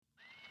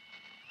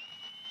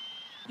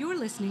You're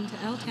listening to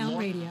L Town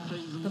Radio,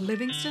 the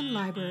Livingston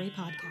Library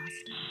podcast.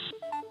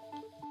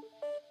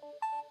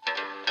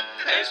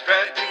 There's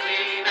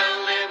practically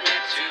no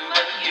limit to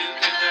what you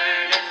can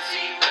learn and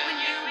see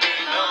when you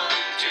belong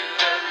to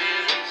the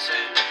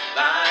Livingston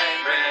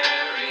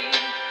Library.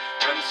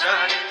 From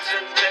science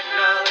and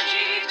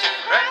technology to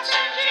rats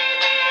and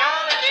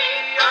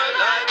genealogy, our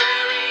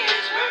library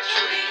is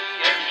virtually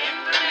an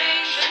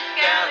information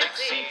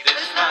galaxy.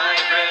 This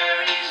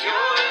library's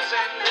yours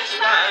and this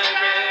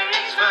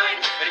library's mine.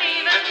 But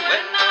even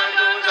when our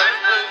doors are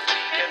closed,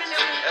 we can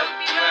still help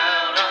you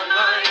out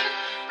online.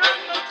 From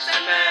books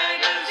and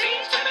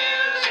magazines to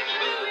music,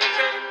 movies,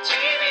 and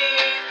TV,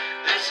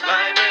 this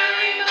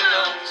library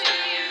belongs to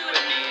you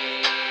and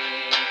me.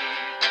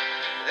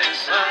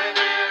 This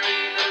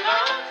library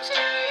belongs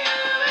to you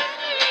and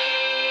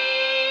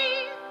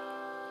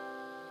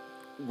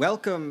me.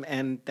 Welcome,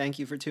 and thank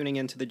you for tuning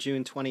in to the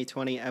June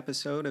 2020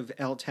 episode of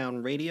L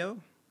Town Radio,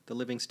 the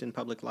Livingston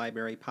Public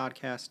Library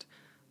podcast.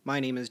 My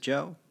name is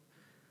Joe.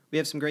 We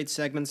have some great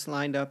segments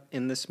lined up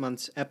in this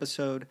month's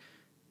episode.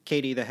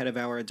 Katie, the head of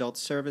our Adult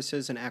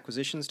Services and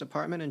Acquisitions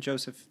Department, and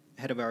Joseph,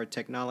 head of our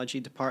Technology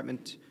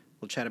Department,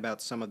 will chat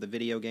about some of the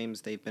video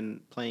games they've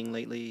been playing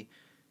lately.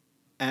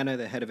 Anna,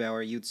 the head of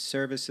our Youth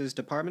Services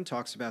Department,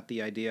 talks about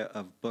the idea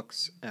of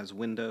books as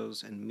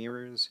windows and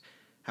mirrors,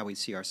 how we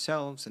see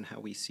ourselves and how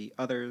we see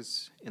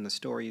others in the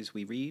stories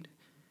we read.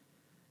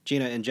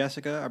 Gina and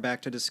Jessica are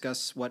back to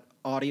discuss what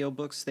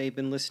audiobooks they've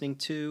been listening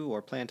to or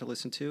plan to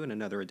listen to in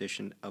another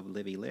edition of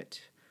Livy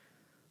Lit.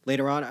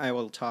 Later on, I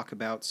will talk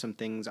about some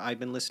things I've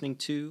been listening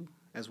to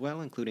as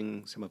well,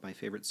 including some of my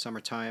favorite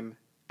summertime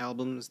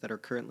albums that are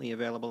currently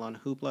available on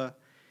Hoopla.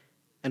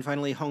 And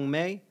finally, Hong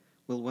Mei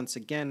will once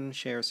again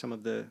share some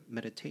of the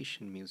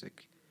meditation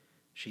music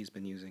she's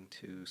been using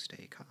to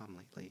stay calm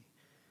lately.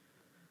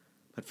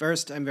 But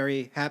first, I'm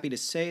very happy to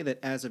say that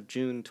as of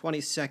June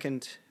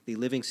 22nd, the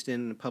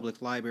Livingston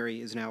Public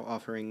Library is now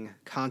offering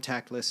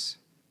contactless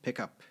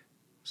pickup.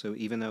 So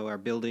even though our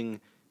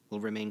building will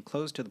remain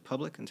closed to the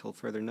public until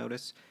further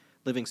notice,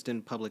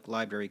 Livingston Public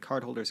Library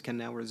cardholders can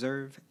now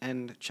reserve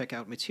and check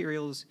out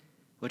materials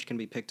which can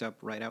be picked up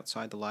right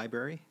outside the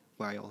library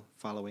while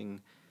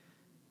following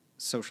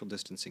social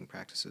distancing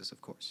practices, of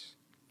course.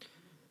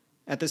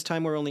 At this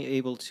time, we're only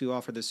able to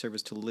offer this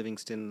service to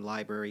Livingston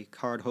Library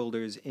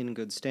cardholders in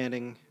good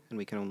standing, and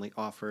we can only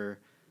offer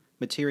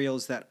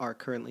materials that are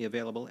currently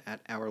available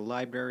at our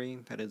library.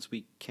 That is,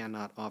 we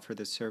cannot offer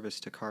this service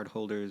to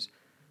cardholders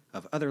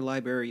of other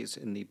libraries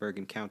in the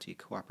Bergen County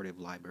Cooperative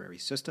Library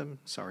System,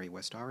 sorry,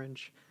 West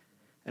Orange,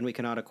 and we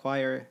cannot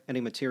acquire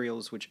any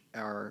materials which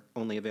are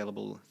only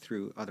available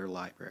through other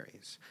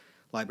libraries.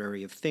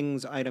 Library of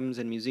Things, items,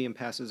 and museum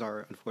passes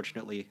are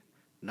unfortunately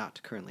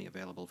not currently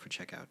available for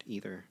checkout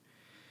either.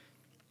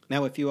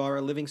 Now, if you are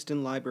a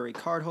Livingston Library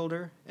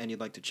cardholder and you'd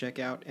like to check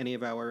out any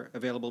of our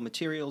available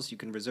materials, you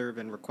can reserve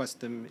and request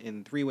them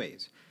in 3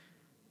 ways.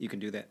 You can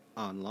do that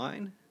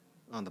online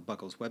on the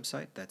Buckles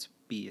website, that's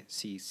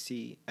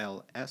bccls.org.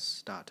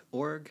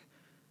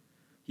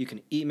 You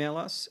can email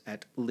us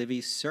at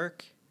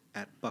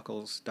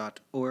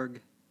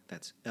livicirc@buckles.org,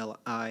 that's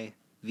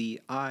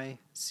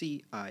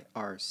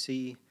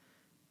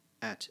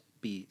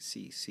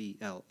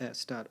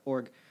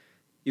livicirc@bccls.org.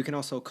 You can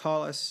also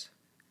call us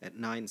at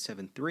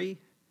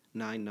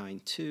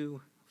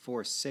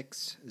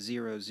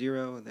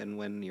 973-992-4600. Then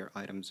when your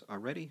items are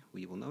ready,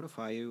 we will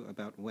notify you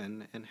about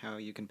when and how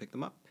you can pick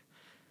them up.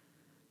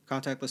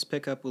 Contactless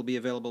pickup will be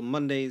available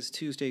Mondays,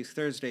 Tuesdays,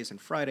 Thursdays, and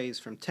Fridays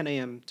from 10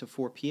 a.m. to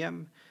 4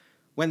 p.m.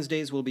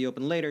 Wednesdays will be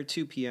open later,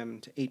 2 p.m.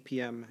 to 8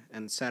 p.m.,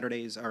 and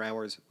Saturdays our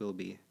hours will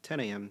be 10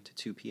 a.m. to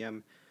 2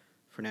 p.m.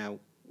 For now,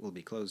 we'll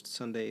be closed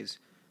Sundays.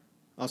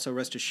 Also,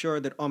 rest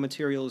assured that all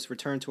materials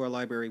returned to our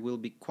library will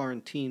be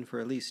quarantined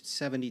for at least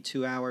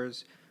 72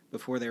 hours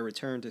before their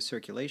return to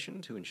circulation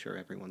to ensure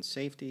everyone's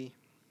safety.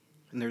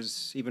 And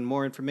there's even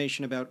more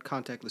information about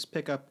contactless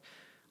pickup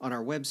on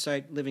our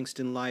website,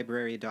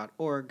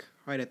 livingstonlibrary.org.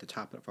 Right at the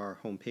top of our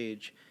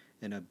homepage,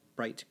 in a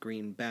bright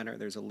green banner,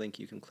 there's a link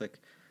you can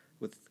click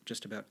with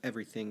just about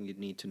everything you'd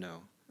need to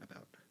know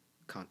about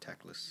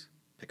contactless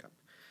pickup.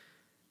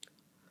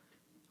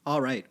 All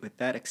right, with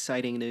that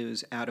exciting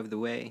news out of the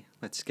way,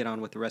 let's get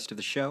on with the rest of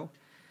the show.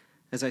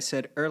 As I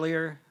said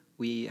earlier,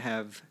 we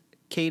have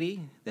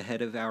Katie, the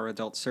head of our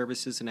Adult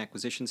Services and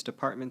Acquisitions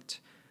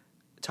Department,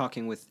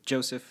 talking with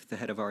Joseph, the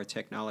head of our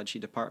Technology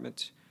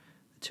Department.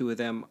 The two of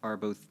them are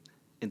both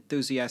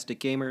enthusiastic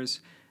gamers,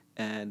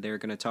 and they're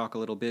going to talk a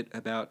little bit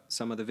about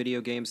some of the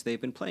video games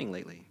they've been playing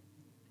lately.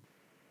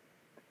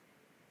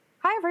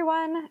 Hi,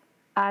 everyone.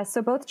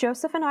 So both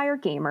Joseph and I are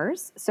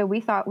gamers, so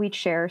we thought we'd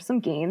share some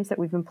games that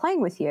we've been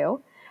playing with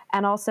you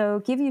and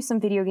also give you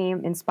some video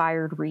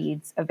game-inspired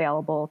reads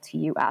available to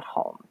you at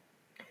home.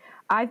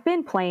 I've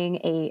been playing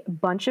a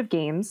bunch of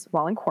games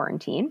while in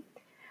quarantine.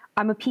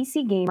 I'm a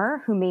PC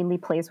gamer who mainly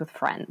plays with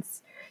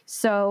friends.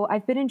 So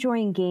I've been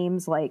enjoying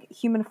games like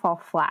Human Fall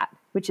Flat,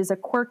 which is a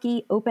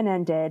quirky,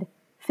 open-ended,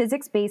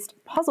 physics-based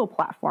puzzle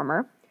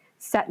platformer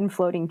set in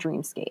floating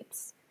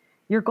dreamscapes.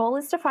 Your goal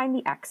is to find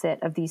the exit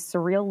of these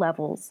surreal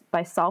levels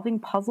by solving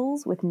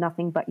puzzles with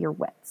nothing but your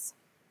wits.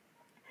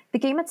 The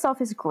game itself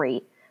is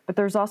great, but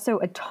there's also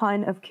a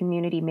ton of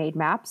community-made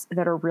maps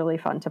that are really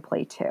fun to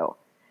play too.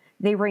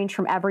 They range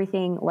from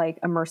everything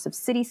like immersive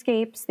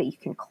cityscapes that you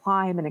can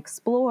climb and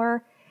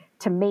explore,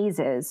 to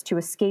mazes, to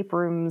escape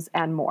rooms,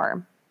 and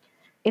more.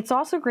 It's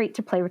also great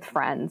to play with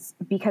friends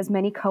because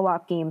many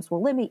co-op games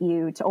will limit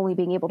you to only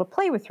being able to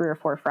play with 3 or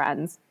 4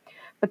 friends,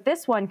 but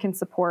this one can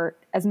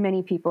support as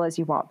many people as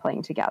you want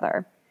playing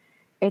together.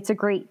 It's a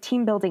great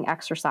team-building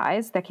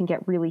exercise that can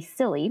get really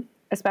silly,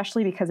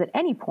 especially because at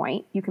any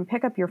point you can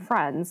pick up your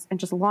friends and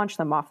just launch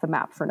them off the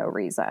map for no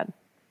reason.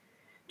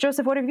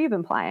 Joseph, what have you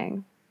been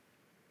playing?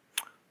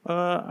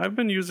 I've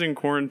been using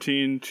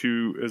quarantine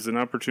as an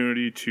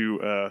opportunity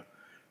to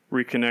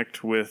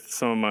reconnect with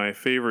some of my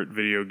favorite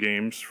video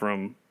games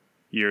from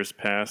years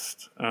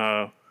past.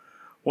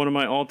 One of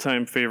my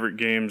all-time favorite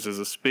games is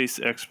a space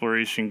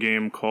exploration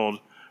game called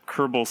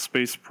Kerbal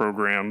Space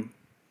Program.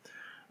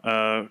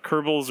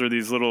 Kerbals are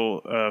these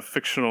little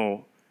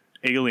fictional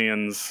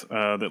aliens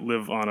that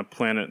live on a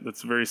planet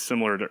that's very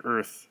similar to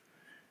Earth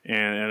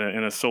and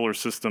in a solar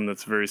system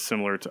that's very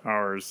similar to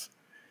ours.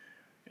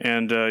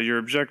 And your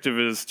objective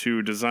is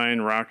to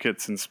design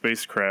rockets and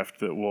spacecraft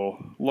that will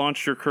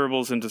launch your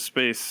Kerbals into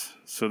space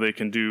so they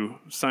can do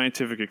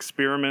scientific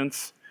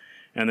experiments,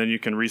 and then you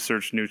can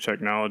research new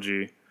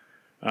technology.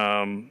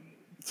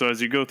 So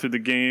as you go through the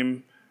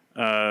game,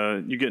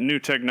 you get new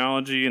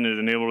technology, and it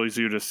enables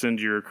you to send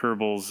your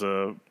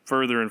Kerbals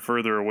further and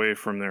further away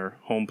from their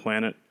home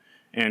planet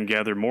and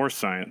gather more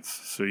science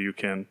so you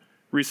can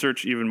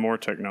research even more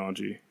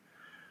technology.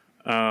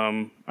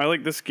 I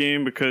like this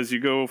game because you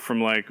go from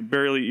like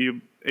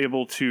barely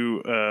able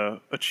to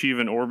achieve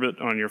an orbit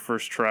on your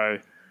first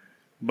try,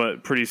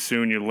 but pretty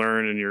soon you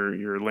learn and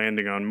you're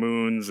landing on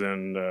moons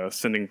and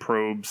sending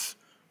probes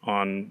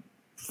on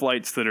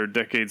flights that are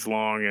decades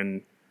long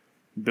and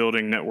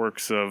building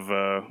networks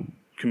of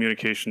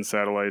communication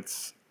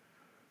satellites.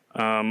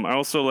 I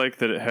also like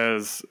that it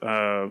has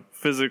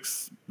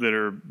physics that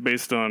are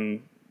based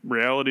on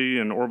reality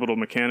and orbital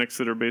mechanics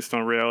that are based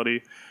on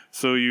reality.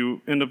 So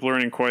you end up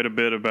learning quite a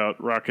bit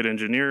about rocket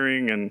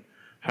engineering and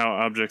how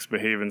objects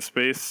behave in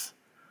space.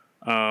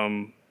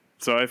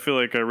 So I feel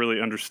like I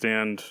really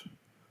understand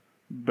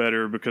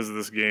better because of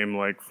this game,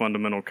 like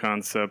fundamental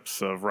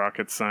concepts of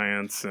rocket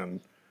science and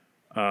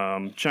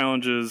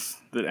challenges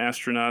that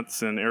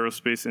astronauts and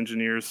aerospace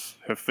engineers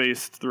have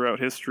faced throughout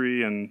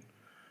history and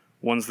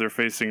ones they're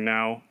facing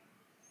now.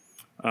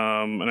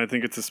 And I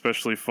think it's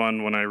especially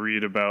fun when I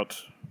read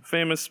about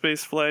famous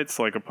space flights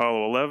like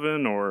Apollo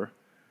 11 or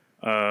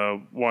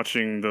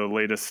watching the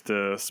latest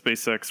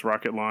SpaceX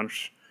rocket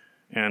launch,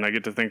 and I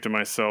get to think to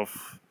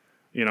myself,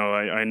 you know,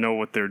 I know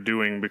what they're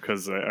doing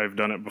because I've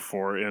done it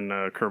before in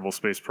Kerbal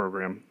Space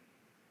Program.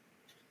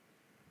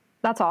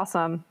 That's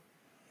awesome.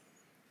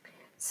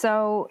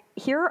 So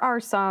here are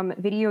some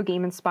video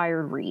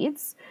game-inspired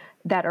reads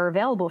that are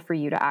available for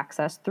you to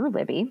access through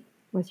Libby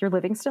with your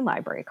Livingston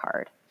Library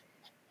card.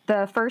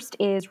 The first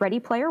is Ready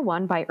Player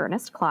One by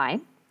Ernest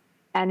Cline,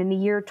 and in the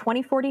year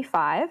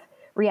 2045,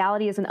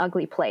 reality is an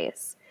ugly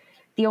place.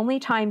 The only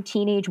time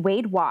teenage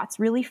Wade Watts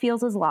really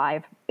feels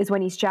alive is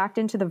when he's jacked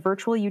into the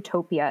virtual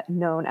utopia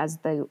known as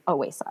the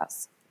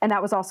Oasis. And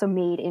that was also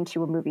made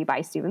into a movie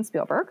by Steven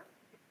Spielberg.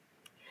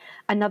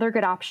 Another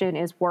good option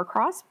is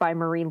Warcross by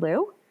Marie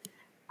Lu,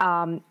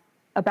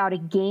 about a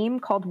game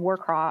called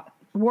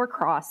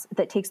Warcross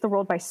that takes the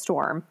world by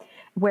storm,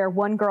 where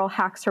one girl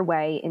hacks her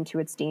way into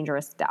its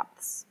dangerous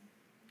depths.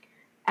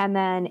 And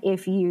then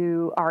if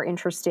you are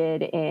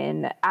interested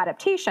in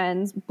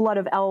adaptations, Blood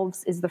of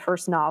Elves is the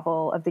first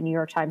novel of the New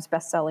York Times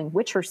bestselling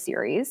Witcher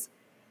series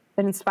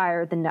that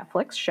inspired the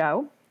Netflix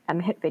show and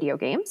the hit video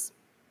games.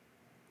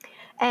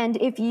 And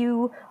if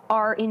you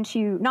are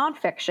into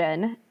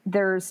nonfiction,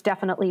 there's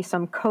definitely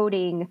some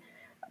coding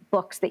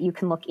books that you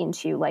can look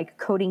into, like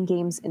Coding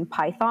Games in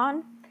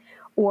Python.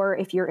 Or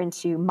if you're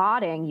into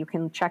modding, you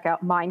can check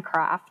out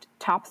Minecraft,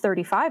 Top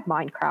 35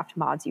 Minecraft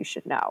Mods You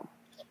Should Know.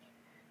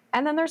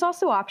 And then there's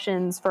also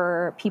options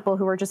for people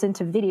who are just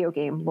into video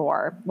game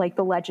lore, like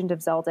the Legend of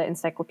Zelda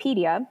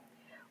Encyclopedia,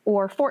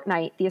 or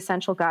Fortnite, the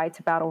Essential Guide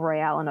to Battle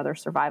Royale and Other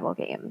Survival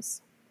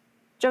Games.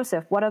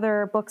 Joseph, what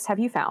other books have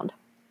you found?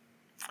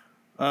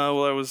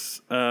 Well, I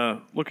was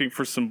looking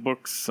for some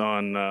books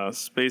on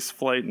space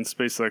flight and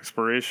space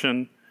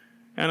exploration,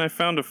 and I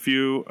found a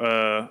few.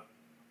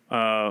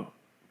 A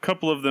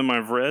couple of them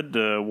I've read,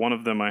 one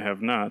of them I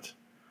have not.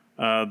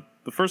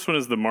 The first one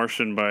is The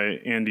Martian by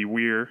Andy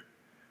Weir.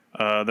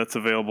 That's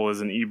available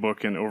as an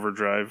ebook in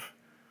Overdrive.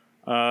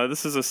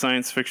 This is a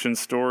science fiction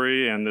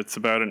story, and it's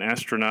about an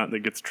astronaut that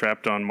gets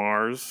trapped on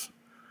Mars.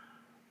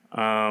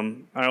 I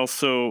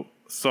also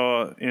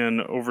saw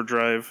in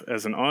Overdrive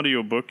as an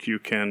audiobook you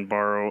can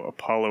borrow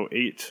Apollo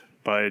 8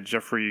 by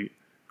Jeffrey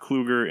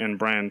Kluger and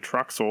Brian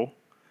Troxel.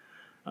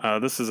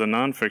 This is a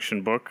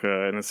nonfiction book,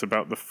 and it's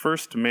about the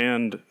first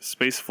manned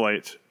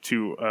spaceflight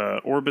to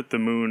orbit the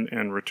moon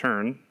and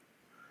return.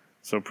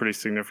 So pretty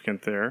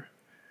significant there.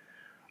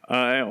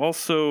 I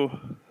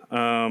also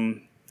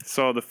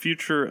saw The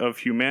Future of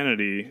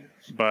Humanity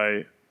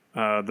by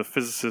the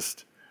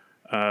physicist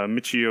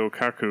Michio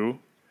Kaku.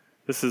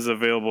 This is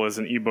available as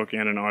an ebook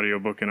and an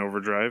audiobook in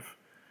Overdrive.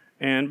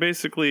 And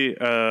basically,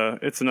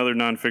 it's another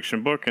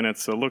nonfiction book, and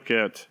it's a look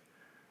at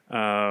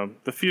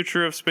the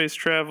future of space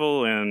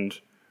travel and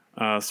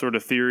sort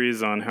of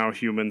theories on how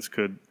humans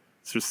could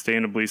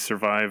sustainably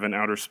survive in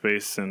outer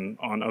space and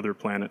on other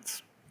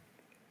planets.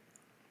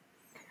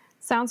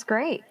 Sounds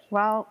great.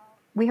 Well,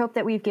 we hope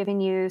that we've given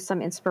you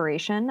some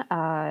inspiration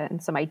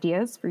and some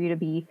ideas for you to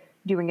be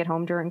doing at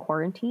home during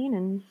quarantine,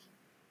 and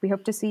we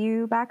hope to see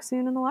you back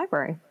soon in the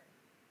library.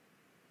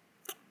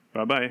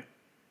 Bye-bye.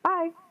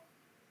 Bye.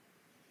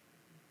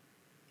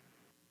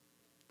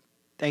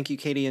 Thank you,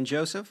 Katie and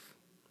Joseph.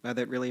 Wow,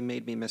 that really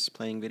made me miss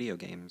playing video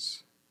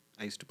games.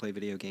 I used to play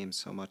video games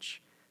so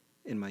much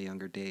in my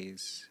younger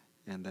days,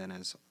 and then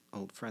as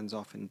old friends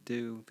often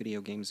do,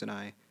 video games and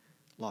I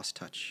lost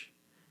touch.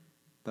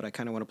 But I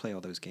kind of want to play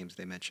all those games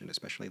they mentioned,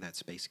 especially that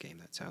space game.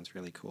 That sounds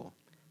really cool.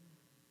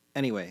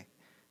 Anyway,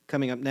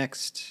 coming up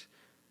next,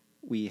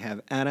 we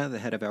have Anna, the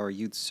head of our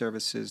Youth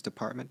Services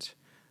Department,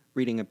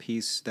 reading a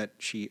piece that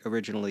she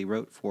originally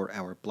wrote for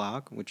our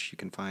blog, which you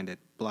can find at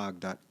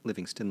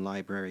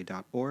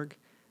blog.livingstonlibrary.org,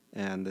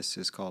 and this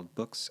is called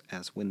Books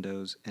as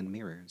Windows and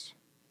Mirrors.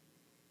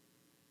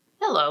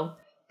 Hello,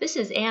 this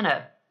is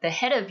Anna, the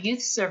head of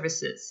Youth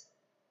Services.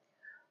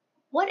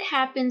 What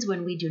happens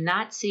when we do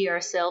not see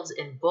ourselves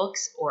in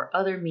books or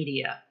other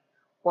media,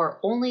 or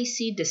only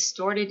see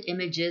distorted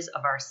images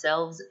of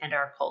ourselves and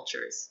our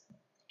cultures?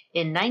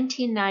 In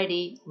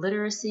 1990,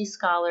 literacy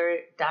scholar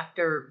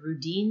Dr.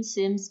 Rudine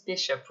Sims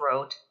Bishop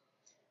wrote,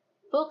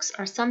 "Books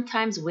are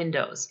sometimes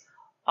windows,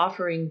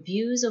 offering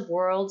views of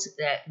worlds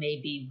that may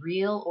be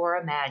real or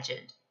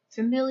imagined,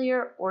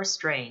 familiar or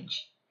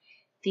strange.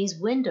 These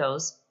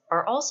windows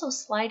are also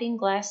sliding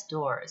glass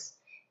doors,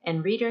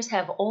 and readers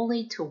have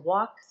only to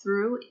walk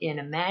through in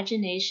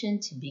imagination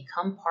to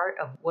become part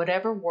of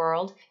whatever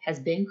world has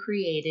been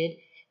created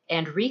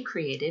and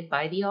recreated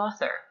by the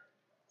author.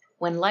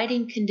 When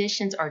lighting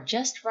conditions are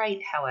just right,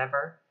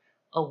 however,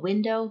 a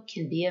window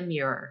can be a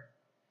mirror.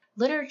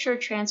 Literature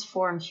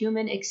transforms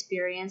human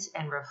experience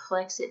and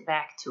reflects it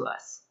back to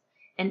us.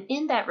 And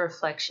in that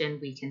reflection,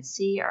 we can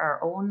see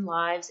our own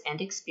lives and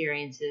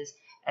experiences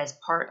as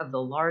part of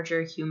the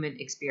larger human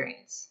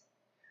experience.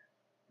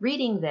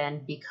 Reading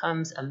then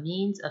becomes a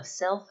means of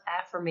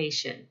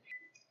self-affirmation,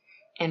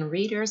 and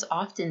readers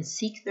often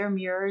seek their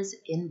mirrors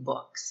in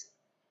books."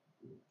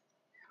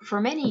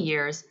 For many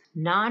years,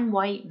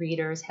 non-white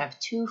readers have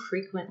too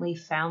frequently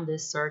found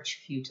this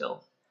search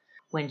futile.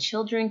 When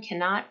children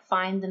cannot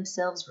find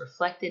themselves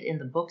reflected in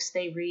the books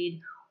they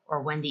read,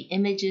 or when the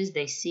images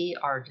they see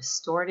are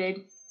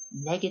distorted,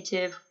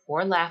 negative,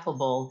 or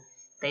laughable,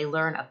 they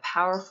learn a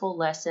powerful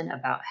lesson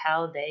about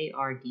how they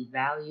are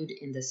devalued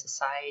in the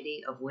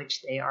society of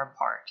which they are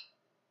part.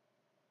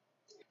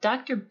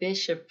 Dr.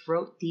 Bishop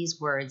wrote these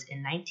words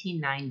in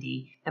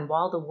 1990, and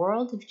while the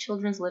world of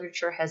children's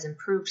literature has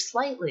improved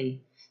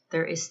slightly,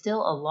 there is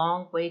still a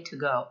long way to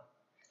go.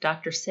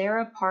 Dr.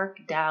 Sarah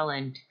Park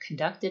Dallin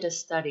conducted a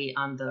study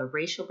on the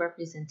racial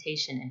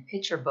representation in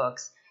picture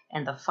books,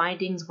 and the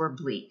findings were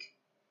bleak.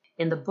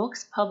 In the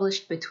books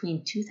published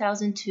between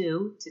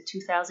 2002 to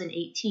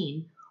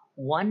 2018,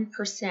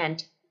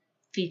 1%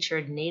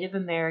 featured Native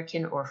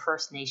American or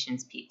First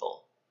Nations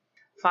people.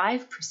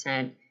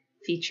 5%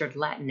 featured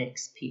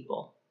Latinx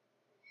people.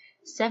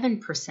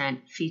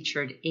 7%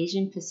 featured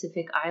Asian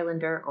Pacific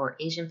Islander or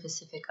Asian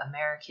Pacific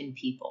American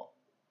people.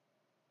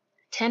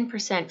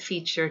 10%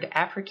 featured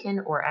African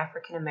or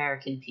African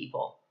American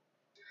people.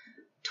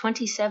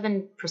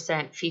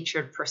 27%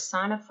 featured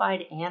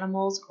personified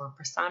animals or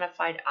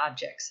personified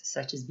objects,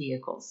 such as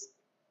vehicles.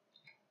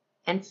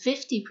 And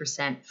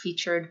 50%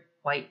 featured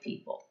white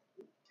people.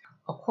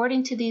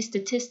 According to these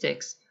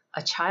statistics,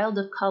 a child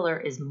of color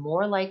is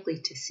more likely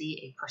to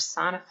see a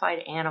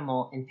personified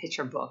animal in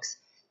picture books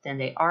than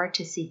they are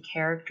to see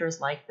characters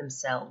like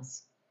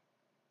themselves.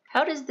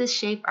 How does this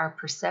shape our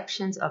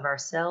perceptions of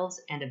ourselves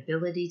and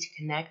ability to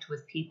connect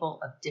with people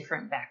of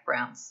different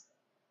backgrounds?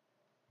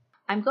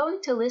 I'm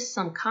going to list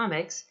some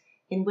comics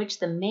in which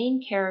the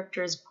main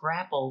characters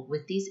grapple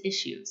with these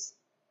issues.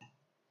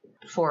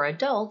 For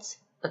adults,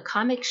 the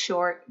comic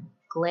short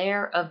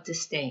Glare of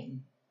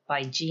Disdain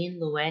by Jean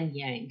Luen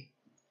Yang.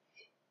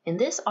 In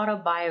this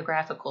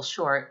autobiographical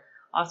short,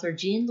 author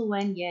Jean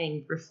Luen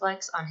Yang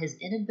reflects on his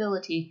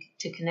inability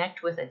to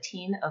connect with a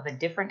teen of a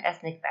different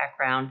ethnic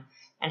background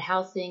and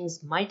how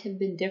things might have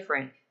been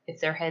different if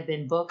there had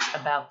been books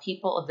about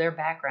people of their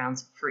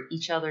backgrounds for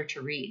each other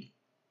to read.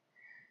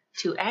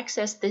 To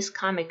access this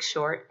comic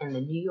short in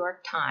the New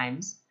York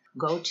Times,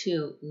 go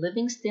to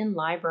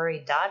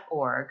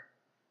livingstonlibrary.org,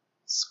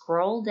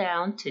 scroll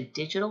down to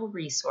Digital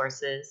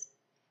Resources,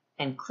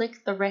 and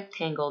click the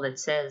rectangle that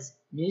says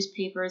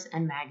Newspapers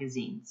and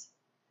Magazines.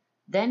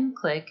 Then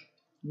click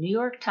New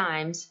York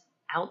Times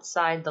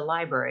outside the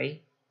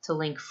library to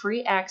link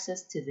free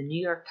access to the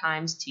New York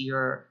Times to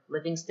your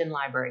Livingston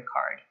Library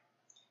card.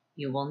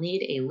 You will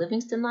need a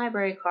Livingston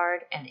Library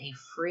card and a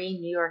free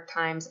New York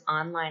Times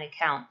online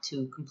account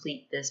to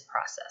complete this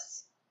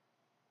process.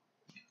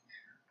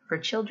 For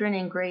children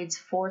in grades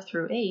 4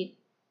 through 8,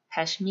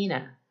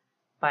 Pashmina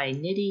by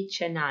Nidhi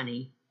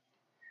Chenani.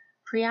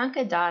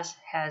 Priyanka Das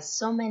has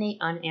so many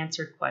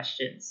unanswered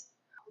questions.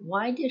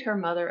 Why did her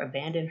mother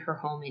abandon her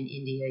home in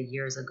India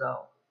years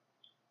ago?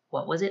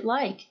 What was it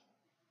like?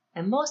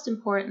 And most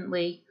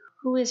importantly,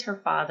 who is her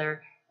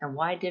father and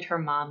why did her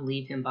mom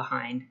leave him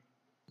behind?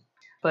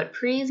 But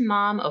Pri's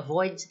mom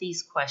avoids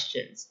these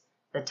questions.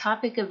 The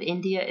topic of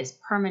India is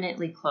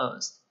permanently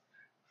closed.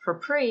 For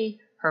Pri,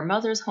 her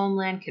mother's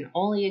homeland can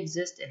only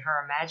exist in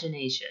her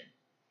imagination.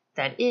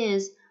 That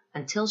is,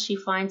 until she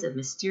finds a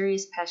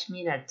mysterious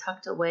pashmina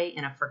tucked away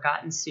in a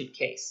forgotten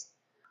suitcase.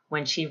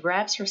 When she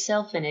wraps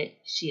herself in it,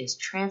 she is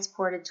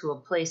transported to a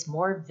place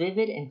more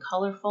vivid and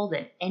colorful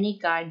than any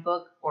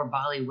guidebook or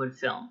Bollywood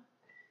film.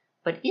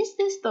 But is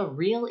this the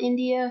real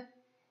India?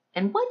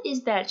 And what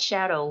is that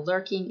shadow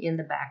lurking in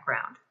the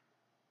background?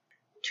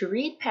 To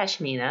read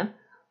Pashmina,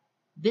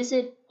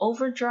 visit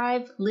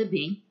Overdrive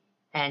Libby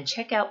and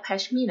check out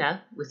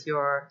Pashmina with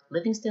your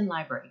Livingston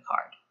Library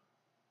card.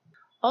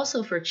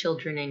 Also for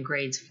children in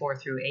grades 4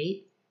 through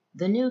 8,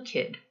 The New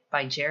Kid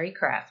by Jerry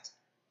Craft.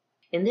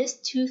 In this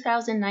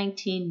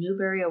 2019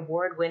 Newbery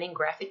Award-winning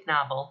graphic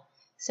novel,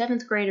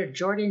 7th grader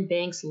Jordan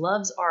Banks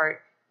loves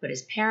art, but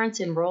his parents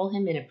enroll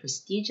him in a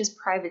prestigious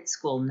private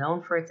school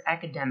known for its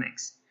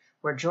academics,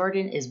 where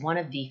Jordan is one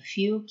of the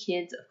few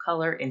kids of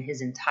color in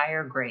his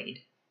entire grade.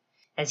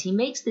 As he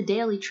makes the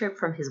daily trip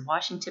from his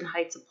Washington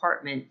Heights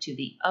apartment to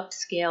the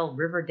upscale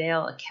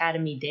Riverdale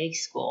Academy Day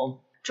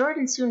School,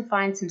 Jordan soon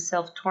finds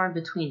himself torn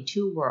between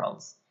two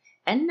worlds,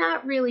 and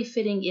not really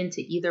fitting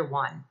into either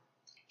one.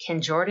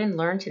 Can Jordan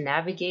learn to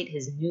navigate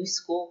his new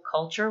school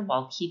culture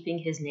while keeping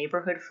his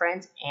neighborhood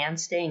friends and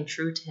staying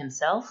true to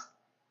himself?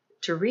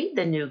 To read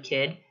The New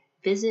Kid,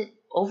 visit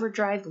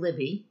Overdrive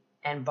Libby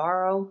and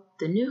borrow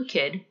The New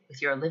Kid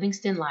with your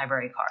Livingston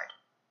Library card.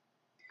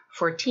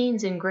 For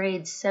teens in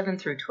grades 7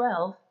 through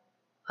 12,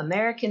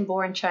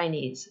 American-Born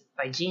Chinese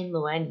by Jean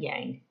Luen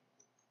Yang.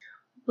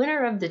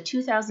 Winner of the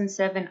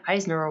 2007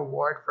 Eisner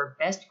Award for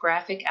Best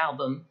Graphic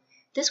Album,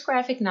 this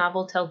graphic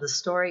novel tells the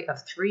story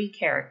of three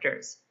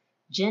characters: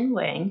 Jin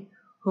Wang,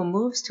 who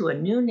moves to a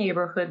new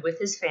neighborhood with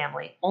his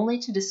family only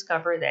to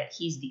discover that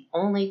he's the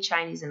only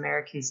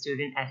Chinese-American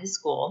student at his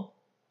school;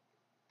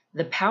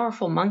 the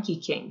powerful Monkey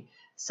King,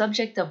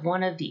 subject of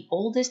one of the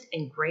oldest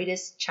and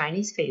greatest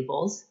Chinese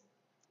fables;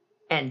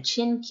 and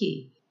Qin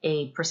Qi,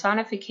 a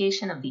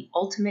personification of the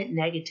ultimate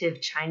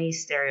negative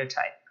Chinese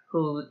stereotype,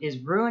 who is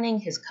ruining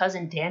his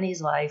cousin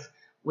Danny's life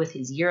with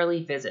his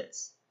yearly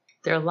visits.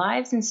 Their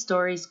lives and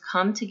stories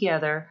come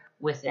together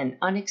with an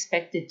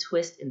unexpected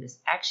twist in this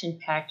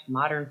action-packed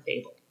modern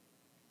fable.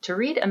 To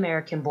read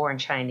American-Born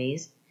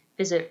Chinese,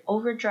 visit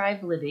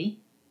Overdrive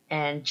Libby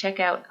and check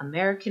out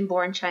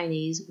American-Born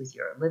Chinese with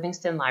your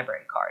Livingston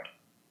Library card.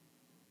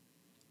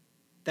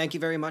 Thank you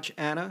very much,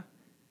 Anna.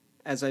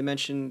 As I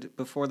mentioned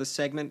before the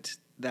segment,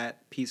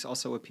 that piece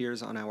also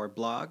appears on our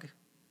blog,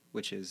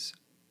 which is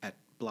at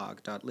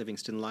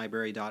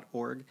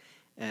blog.livingstonlibrary.org,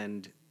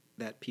 and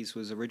that piece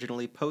was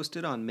originally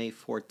posted on May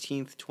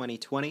 14th,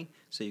 2020,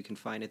 so you can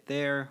find it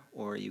there,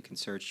 or you can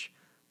search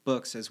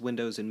books as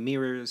windows and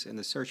mirrors in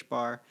the search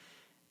bar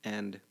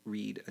and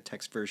read a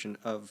text version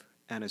of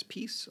Anna's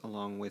piece,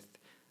 along with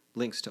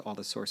links to all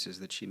the sources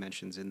that she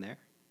mentions in there.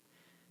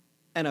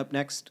 And up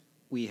next,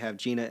 we have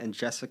Gina and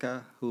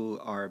Jessica, who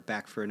are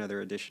back for another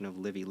edition of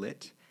Livy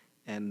Lit,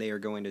 and they are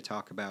going to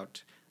talk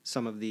about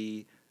some of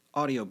the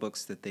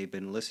audiobooks that they've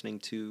been listening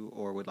to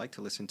or would like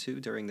to listen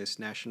to during this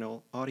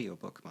National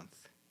Audiobook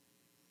Month.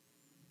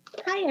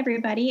 Hi,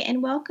 everybody,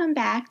 and welcome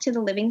back to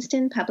the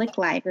Livingston Public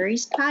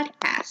Library's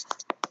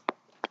podcast.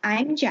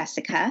 I'm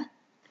Jessica.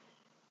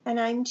 And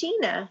I'm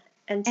Gina.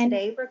 And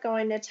today we're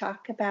going to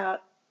talk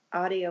about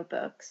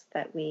audiobooks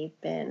that we've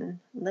been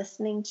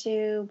listening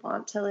to,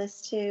 want to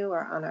listen to,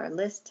 or on our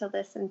list to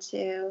listen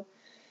to.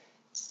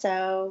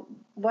 So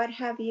what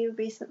have you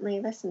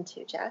recently listened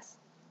to, Jess?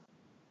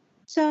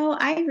 So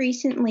I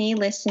recently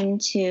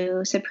listened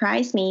to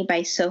Surprise Me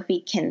by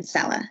Sophie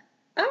Kinsella.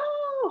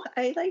 Oh,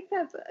 I like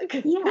that book.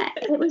 Yeah,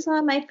 it was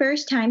my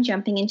first time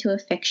jumping into a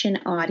fiction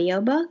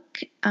audiobook.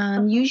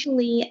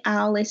 Usually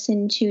I'll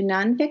listen to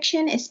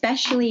nonfiction,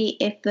 especially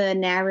if the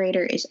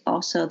narrator is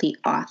also the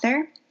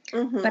author.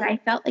 Mm-hmm. But I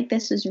felt like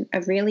this was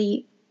a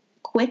really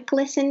quick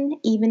listen,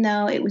 even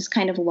though it was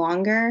kind of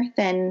longer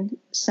than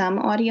some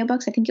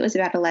audiobooks. I think it was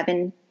about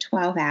 11,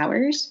 12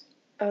 hours.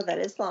 Oh, that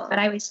is long. But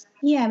I was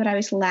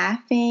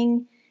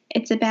laughing.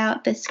 It's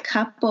about this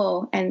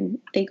couple, and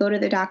they go to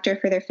the doctor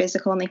for their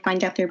physical, and they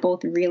find out they're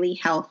both really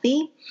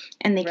healthy,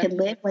 and they could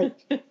live like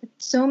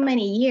so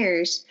many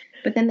years,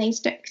 but then they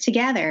stick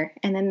together,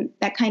 and then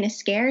that kind of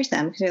scares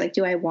them, because they're like,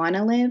 do I want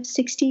to live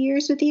 60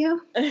 years with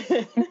you?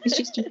 It's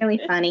just really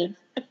funny.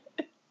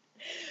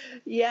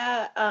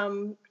 Yeah,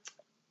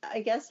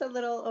 I guess a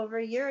little over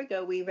a year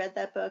ago, we read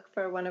that book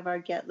for one of our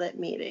Get Lit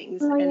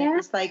meetings, Oh, and it yeah?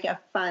 was like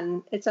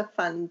it's a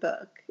fun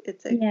book.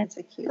 It's a Yeah. it's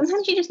a cute.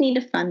 Sometimes you just need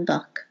a fun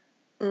book.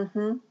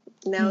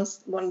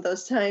 Now's one of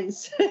those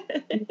times.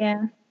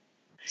 Yeah.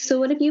 So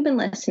what have you been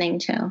listening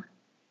to?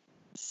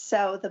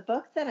 So the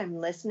book that I'm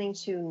listening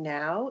to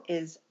now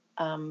is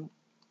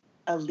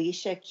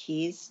Alicia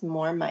Keys'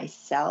 More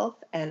Myself,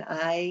 and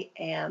I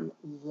am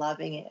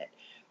loving it.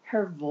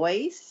 Her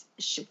voice,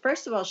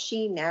 first of all,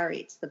 she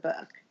narrates the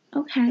book.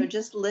 Okay. So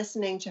just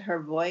listening to her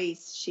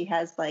voice, she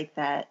has like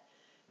that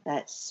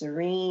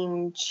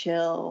serene,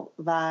 chill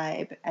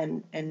vibe,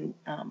 and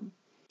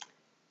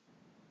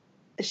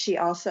she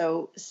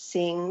also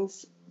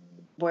sings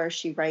where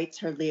she writes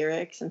her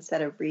lyrics.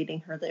 Instead of reading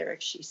her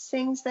lyrics, she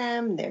sings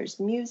them. There's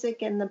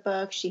music in the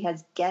book. She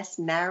has guest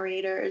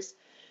narrators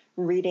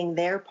reading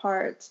their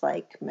parts,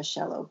 like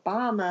Michelle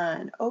Obama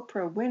and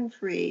Oprah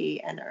Winfrey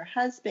and her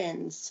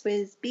husband,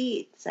 Swizz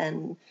Beatz,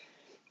 and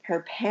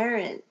her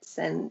parents.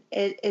 And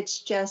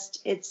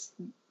it's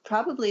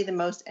probably the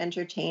most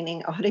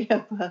entertaining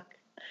audiobook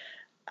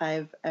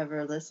I've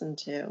ever listened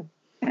to.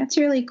 That's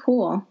really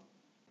cool.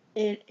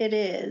 It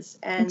is.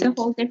 And it's a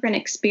whole different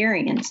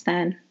experience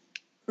then.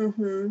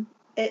 Mm-hmm.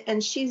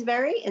 And she's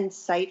very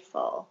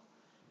insightful,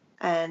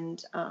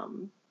 and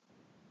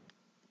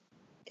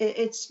it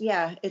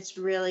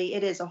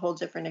is a whole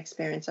different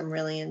experience. I'm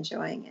really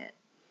enjoying it.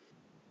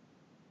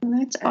 Well,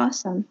 that's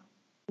awesome.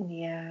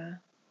 Yeah.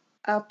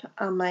 Up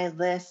on my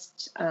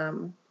list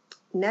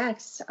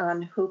next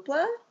on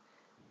Hoopla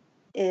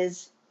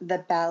is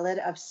The Ballad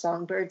of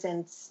Songbirds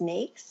and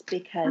Snakes,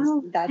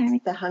 because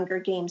that's the Hunger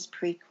Games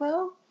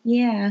prequel.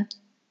 Yeah.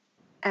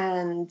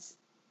 And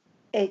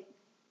it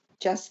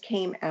just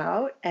came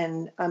out,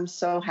 and I'm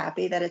so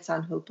happy that it's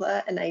on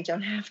Hoopla and I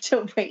don't have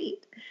to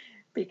wait,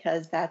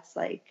 because that's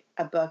like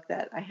a book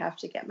that I have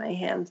to get my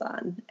hands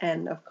on.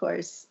 And of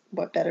course,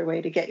 what better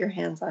way to get your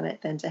hands on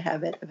it than to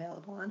have it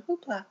available on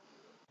Hoopla?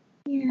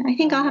 Yeah, I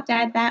think I'll have to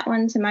add that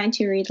one to my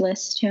to-read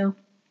list too.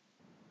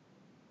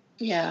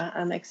 Yeah,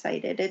 I'm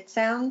excited. It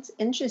sounds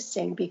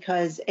interesting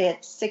because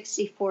it's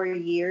 64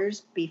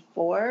 years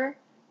before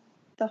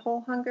the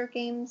whole Hunger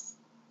Games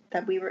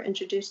that we were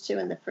introduced to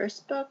in the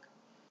first book.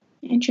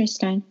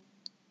 Interesting.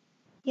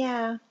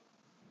 Yeah.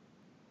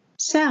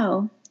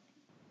 So,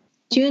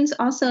 June's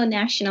also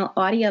National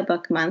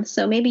Audiobook Month,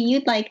 so maybe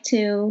you'd like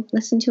to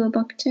listen to a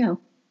book too.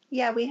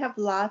 Yeah, we have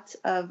lots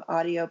of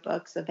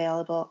audiobooks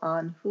available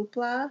on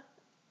Hoopla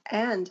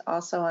and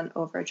also on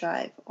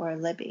Overdrive or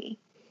Libby.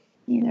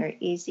 Yeah. They're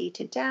easy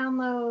to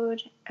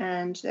download,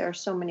 and there are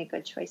so many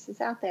good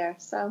choices out there.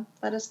 So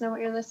let us know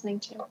what you're listening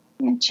to.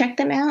 Yeah, check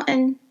them out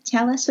and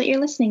tell us what you're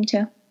listening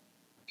to.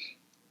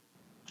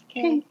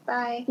 Okay,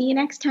 bye. See you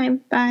next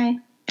time. Bye.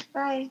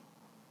 Bye.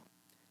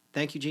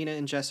 Thank you, Gina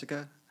and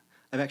Jessica.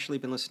 I've actually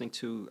been listening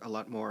to a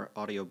lot more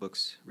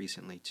audiobooks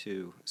recently,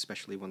 too,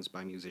 especially ones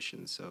by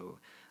musicians. So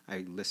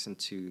I listened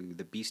to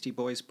the Beastie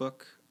Boys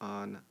book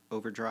on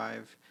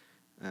Overdrive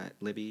at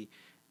Libby,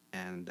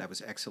 and that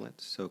was excellent.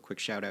 So quick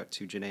shout out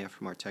to Janaea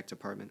from our tech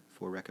department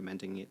for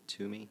recommending it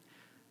to me.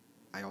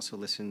 I also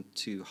listened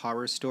to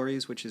Horror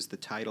Stories, which is the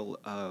title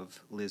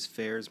of Liz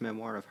Phair's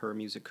memoir of her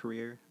music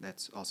career.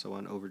 That's also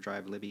on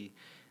Overdrive Libby.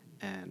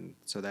 And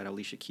so that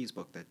Alicia Keys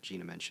book that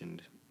Gina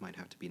mentioned might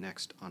have to be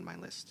next on my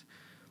list.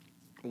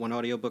 One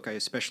audiobook I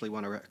especially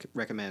want to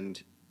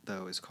recommend,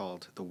 though, is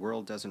called The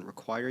World Doesn't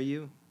Require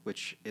You,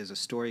 which is a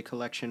story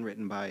collection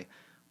written by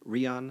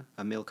Rion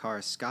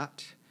Amilcar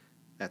Scott.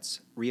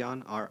 That's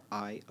Rion,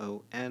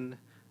 R-I-O-N,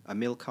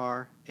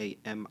 Amilcar,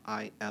 A-M-I-L-C-A-R,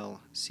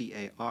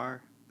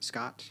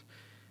 Scott.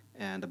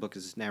 And the book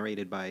is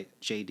narrated by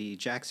J.D.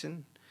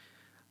 Jackson.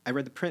 I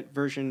read the print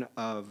version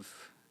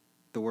of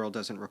The World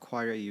Doesn't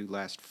Require You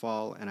last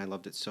fall, and I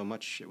loved it so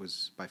much. It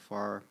was by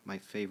far my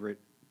favorite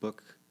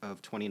book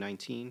of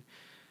 2019.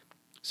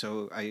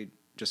 So I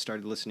just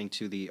started listening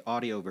to the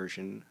audio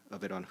version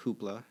of it on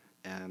Hoopla,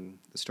 and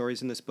the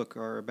stories in this book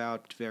are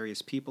about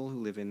various people who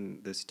live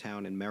in this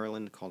town in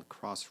Maryland called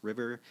Cross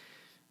River,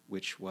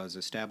 which was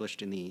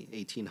established in the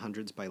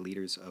 1800s by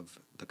leaders of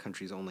the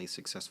country's only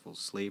successful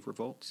slave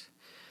revolt.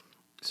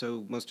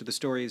 So most of the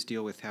stories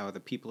deal with how the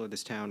people of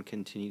this town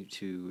continue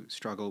to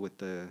struggle with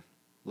the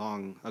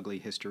long, ugly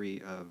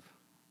history of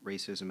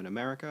racism in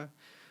America.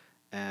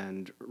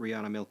 And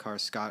Rion Amilcar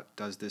Scott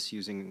does this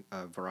using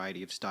a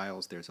variety of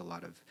styles. There's a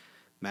lot of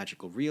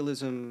magical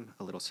realism,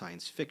 a little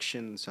science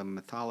fiction, some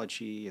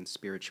mythology and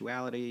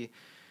spirituality.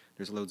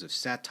 There's loads of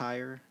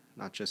satire,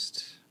 not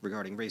just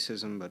regarding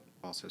racism, but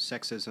also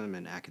sexism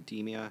and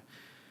academia.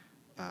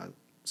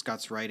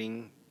 Scott's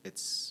writing,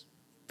 it's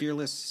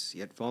fearless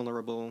yet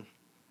vulnerable.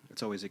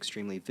 It's always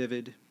extremely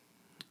vivid.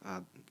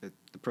 The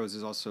prose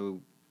is also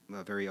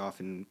very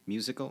often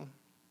musical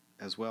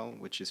as well,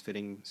 which is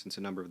fitting since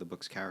a number of the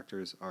book's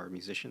characters are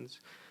musicians.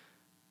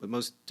 But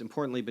most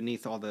importantly,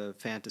 beneath all the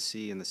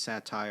fantasy and the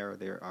satire,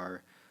 there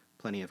are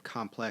plenty of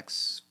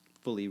complex,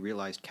 fully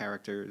realized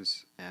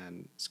characters,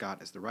 and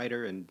Scott as the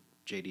writer and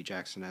J.D.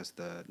 Jackson as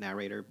the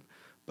narrator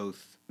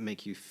both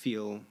make you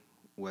feel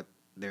what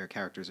their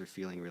characters are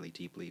feeling really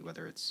deeply,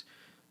 whether it's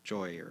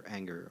joy or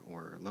anger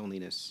or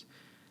loneliness.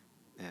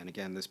 And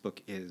again, this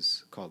book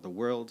is called The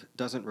World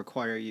Doesn't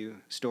Require You,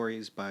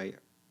 Stories by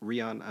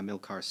Rian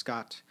Amilcar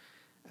Scott,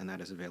 and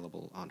that is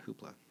available on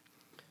Hoopla.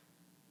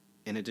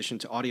 In addition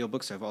to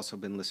audiobooks, I've also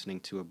been listening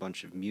to a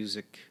bunch of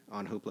music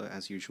on Hoopla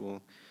as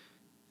usual.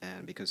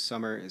 And because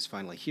summer is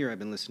finally here, I've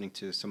been listening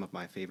to some of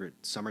my favorite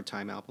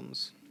summertime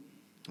albums.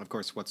 Of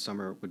course, what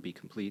summer would be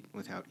complete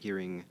without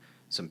hearing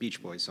some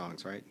Beach Boys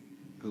songs, right?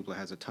 Hoopla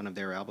has a ton of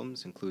their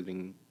albums,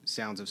 including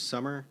Sounds of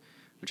Summer,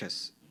 which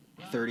has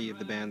 30 of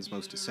the band's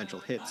most essential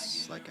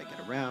hits, like I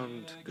Get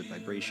Around, Good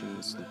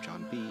Vibrations, Sloop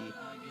John B.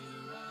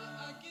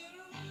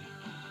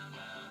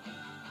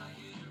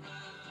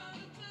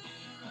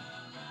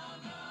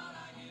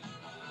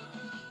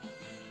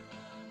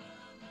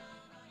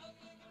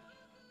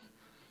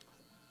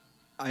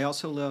 I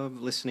also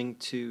love listening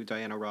to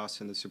Diana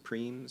Ross and the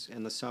Supremes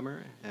in the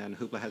summer, and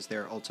Hoopla has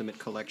their Ultimate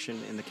Collection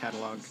in the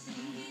catalog.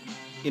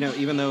 You know,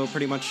 even though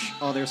pretty much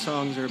all their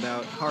songs are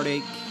about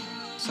heartache,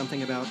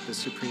 something about the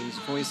Supremes'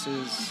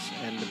 voices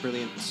and the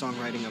brilliant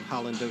songwriting of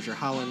Holland Dozier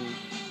Holland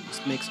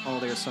just makes all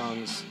their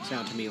songs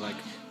sound to me like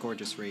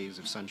gorgeous rays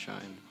of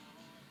sunshine.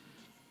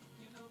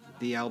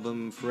 The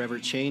album Forever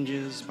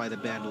Changes by the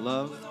band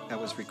Love, that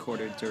was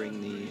recorded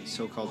during the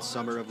so-called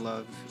Summer of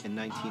Love in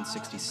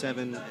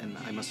 1967, and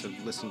I must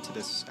have listened to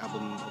this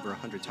album over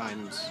 100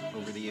 times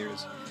over the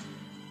years,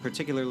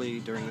 particularly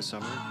during the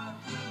summer.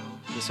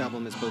 This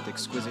album is both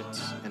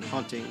exquisite and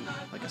haunting,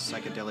 like a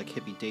psychedelic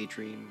hippie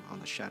daydream on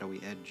the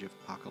shadowy edge of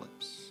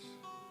apocalypse.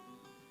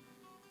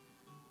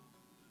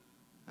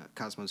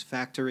 Cosmo's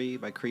Factory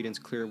by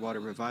Creedence Clearwater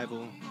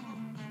Revival.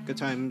 Good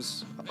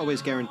times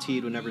always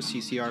guaranteed whenever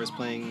CCR is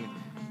playing,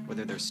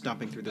 whether they're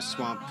stomping through the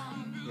swamp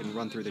in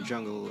Run Through the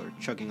Jungle or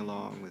chugging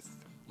along with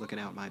Looking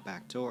Out My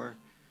Back Door.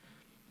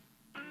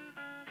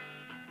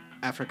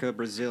 Africa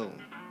Brazil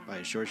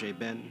by Jorge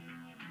Ben.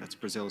 That's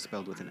Brazil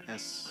spelled with an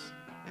S,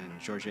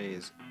 and Jorge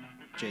is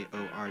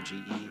Jorge.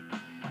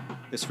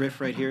 This riff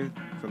right here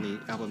from the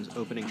album's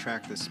opening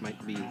track, this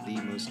might be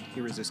the most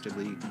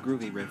irresistibly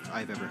groovy riff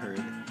I've ever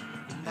heard.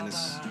 And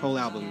this whole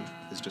album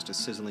is just a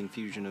sizzling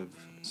fusion of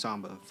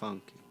samba,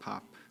 funk, and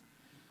pop.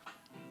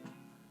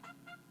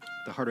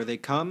 The Harder They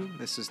Come,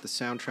 this is the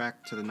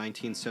soundtrack to the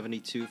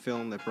 1972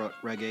 film that brought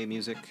reggae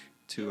music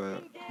to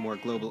a more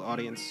global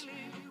audience.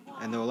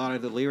 And though a lot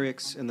of the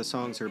lyrics in the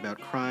songs are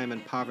about crime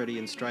and poverty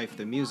and strife,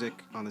 the music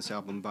on this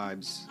album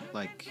vibes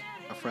like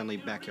a friendly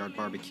backyard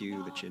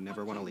barbecue that you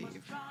never want to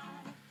leave.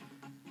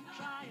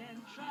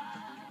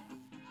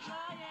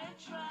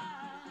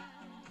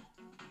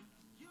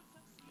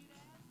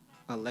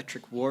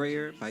 Electric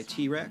Warrior by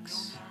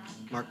T-Rex.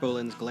 Mark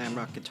Bolan's glam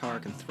rock guitar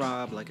can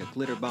throb like a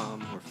glitter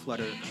bomb or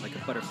flutter like a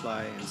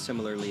butterfly, and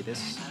similarly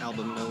this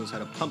album knows how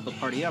to pump a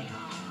party up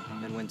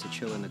and when to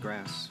chill in the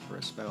grass for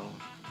a spell.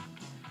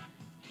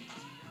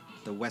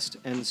 The West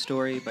End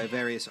Story by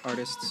various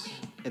artists.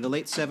 In the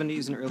late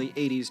 70s and early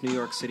 80s, New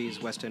York City's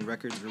West End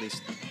Records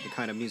released the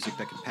kind of music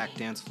that could pack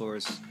dance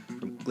floors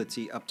from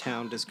glitzy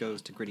uptown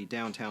discos to gritty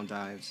downtown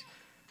dives,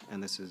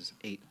 and this is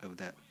 8 of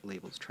that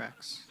label's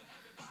tracks.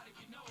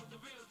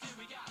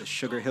 The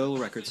Sugar Hill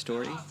Record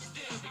Story.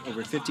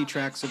 Over 50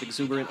 tracks of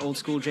exuberant old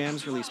school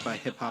jams released by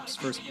hip-hop's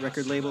first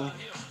record label,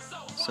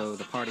 so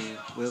the party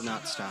will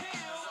not stop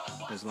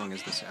as long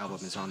as this album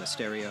is on the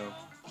stereo.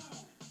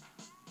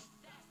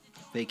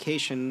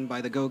 Vacation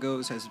by the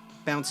Go-Go's has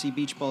bouncy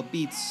beach ball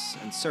beats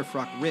and surf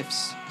rock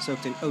riffs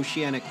soaked in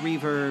oceanic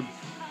reverb,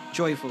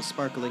 joyful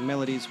sparkling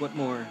melodies. What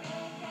more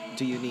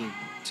do you need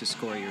to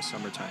score your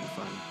summertime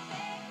fun?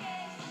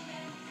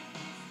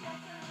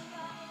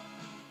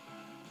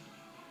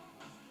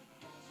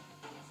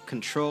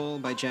 Control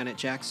by Janet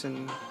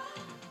Jackson.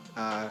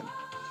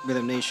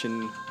 Rhythm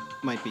Nation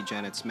might be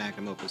Janet's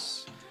magnum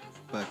opus,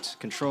 but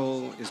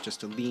Control is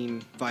just a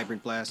lean,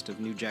 vibrant blast of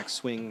New Jack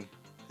Swing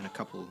and a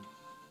couple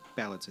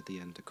ballads at the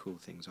end to cool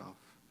things off.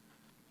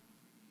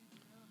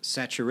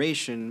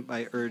 Saturation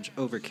by Urge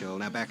Overkill.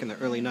 Now, back in the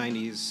early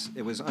 90s,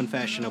 it was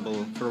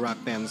unfashionable for rock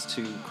bands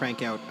to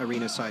crank out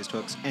arena-sized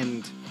hooks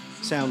and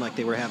sound like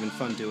they were having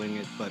fun doing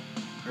it, but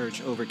Urge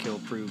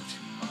Overkill proved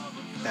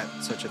that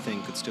such a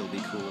thing could still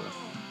be cool.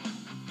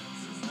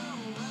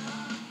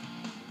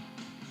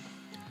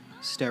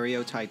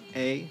 Stereotype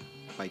A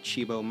by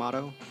Chibo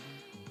Motto.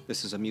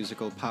 This is a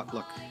musical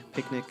potluck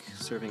picnic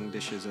serving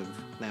dishes of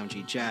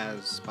loungy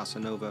jazz, bossa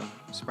nova,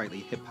 sprightly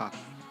hip-hop,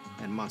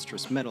 and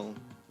monstrous metal,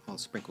 all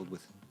sprinkled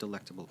with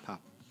delectable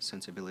pop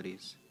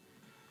sensibilities.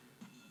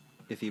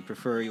 If you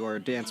prefer your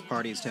dance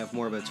parties to have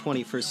more of a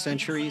 21st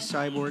century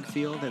cyborg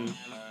feel, then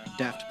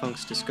Daft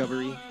Punk's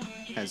Discovery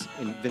has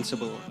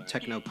invincible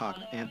techno-pop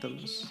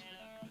anthems.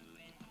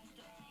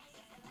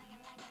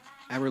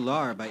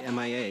 Arular by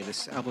MIA.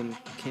 This album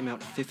came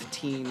out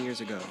 15 years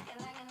ago,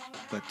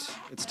 but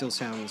it still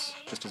sounds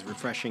just as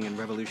refreshing and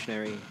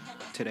revolutionary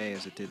today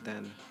as it did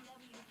then.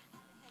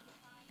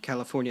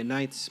 California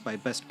Nights by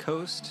Best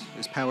Coast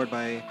is powered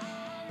by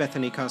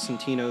Bethany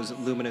Cosentino's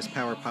luminous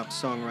power pop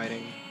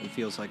songwriting and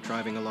feels like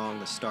driving along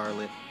the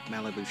starlit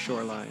Malibu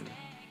shoreline.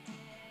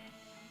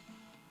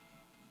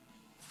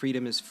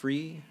 Freedom is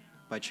Free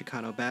by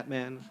Chicano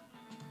Batman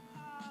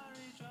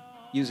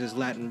uses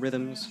Latin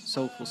rhythms,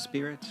 soulful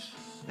spirit,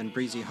 and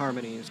breezy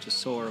harmonies to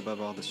soar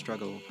above all the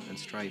struggle and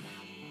strife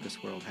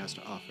this world has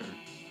to offer.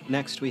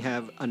 Next we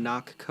have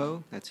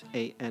Anakko, that's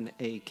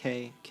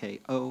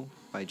Anakko,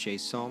 by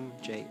Jaysom,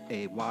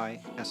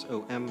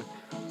 Jaysom.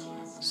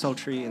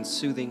 Sultry and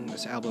soothing,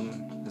 this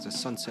album is a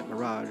sunset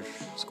mirage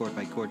scored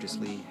by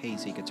gorgeously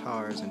hazy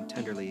guitars and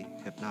tenderly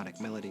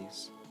hypnotic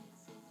melodies.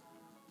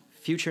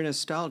 Future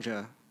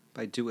Nostalgia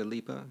by Dua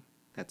Lipa,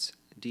 that's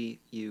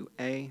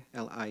Dualipa.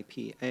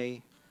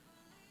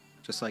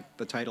 Just like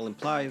the title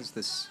implies,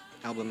 this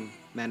album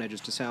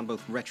manages to sound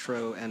both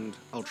retro and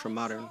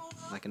ultra-modern,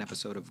 like an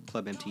episode of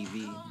Club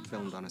MTV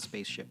filmed on a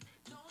spaceship.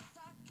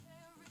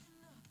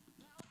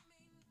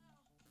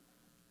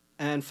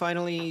 And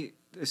finally,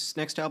 this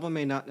next album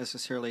may not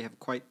necessarily have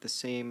quite the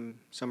same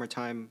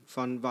summertime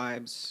fun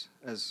vibes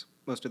as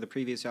most of the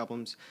previous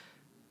albums.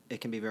 It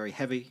can be very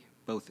heavy,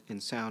 both in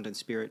sound and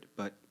spirit,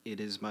 but it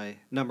is my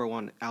number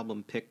one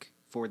album pick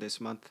for this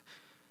month.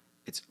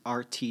 It's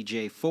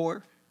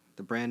RTJ4,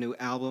 the brand new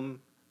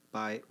album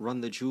by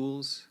Run the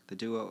Jewels, the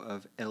duo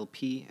of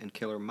LP and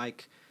Killer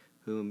Mike,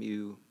 whom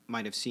you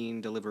might have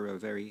seen deliver a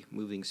very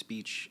moving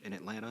speech in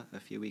Atlanta a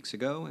few weeks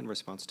ago in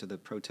response to the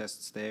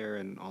protests there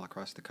and all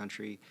across the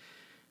country.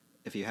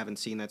 If you haven't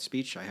seen that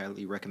speech, I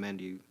highly recommend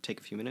you take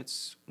a few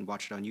minutes and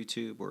watch it on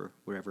YouTube or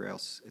wherever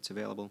else it's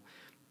available.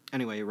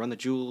 Anyway, Run the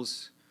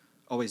Jewels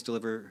always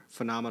deliver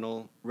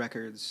phenomenal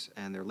records,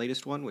 and their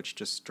latest one, which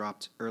just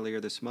dropped earlier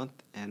this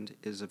month and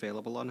is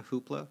available on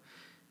Hoopla,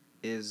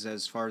 is,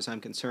 as far as I'm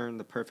concerned,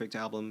 the perfect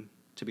album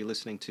to be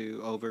listening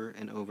to over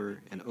and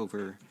over and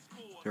over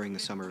during the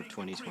summer of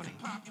 2020.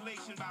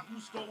 Population by who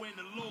score in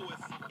the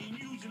lowest. And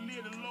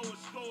usually the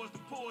lowest scores the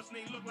poorest, and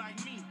they look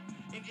like me.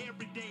 And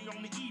every day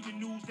on the evening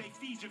news, they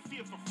feed your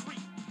fear for free.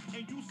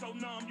 And you so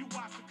numb, you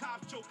watch the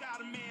cops choke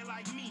out a man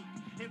like me.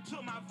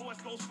 Until my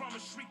voice goes from a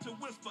shriek to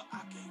whisper,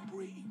 I can't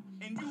breathe.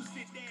 And you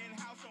sit there in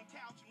house on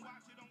couch and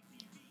watch it on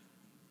TV.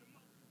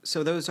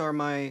 So those are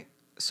my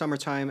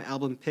summertime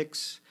album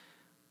picks,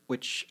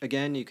 which,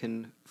 again, you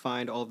can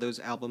find all of those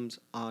albums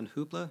on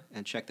Hoopla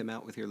and check them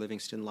out with your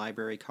Livingston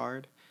Library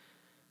card.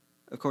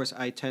 Of course,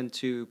 I tend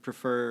to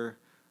prefer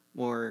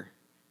more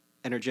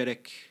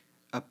energetic,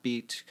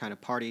 upbeat, kind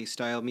of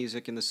party-style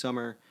music in the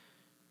summer.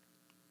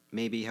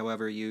 Maybe,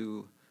 however,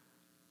 you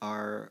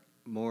are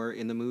more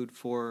in the mood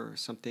for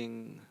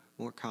something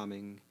more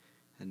calming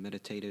and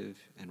meditative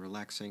and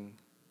relaxing.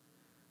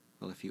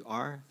 Well, if you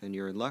are, then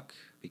you're in luck,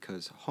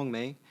 because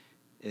Hongmei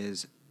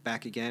is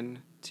back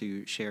again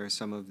to share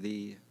some of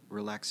the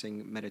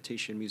relaxing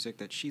meditation music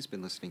that she's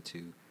been listening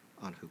to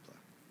on Hoopla.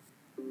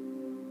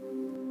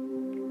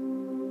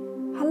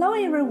 Hello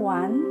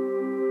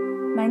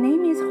everyone, my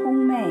name is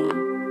Hong Mei.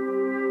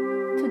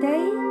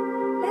 Today,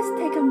 let's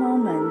take a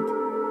moment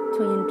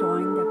to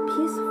enjoy the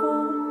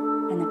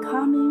peaceful and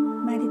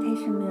calming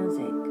meditation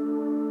music.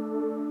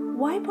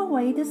 Wipe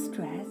away the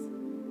stress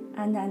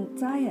and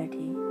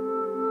anxiety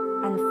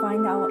and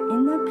find our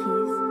inner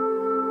peace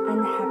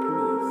and happiness.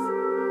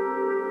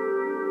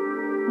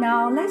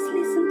 Now let's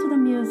listen to the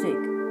music.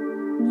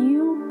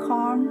 New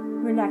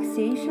calm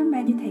relaxation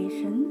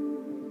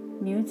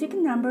meditation. Music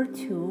number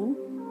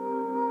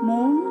 2,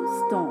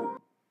 Moonstone.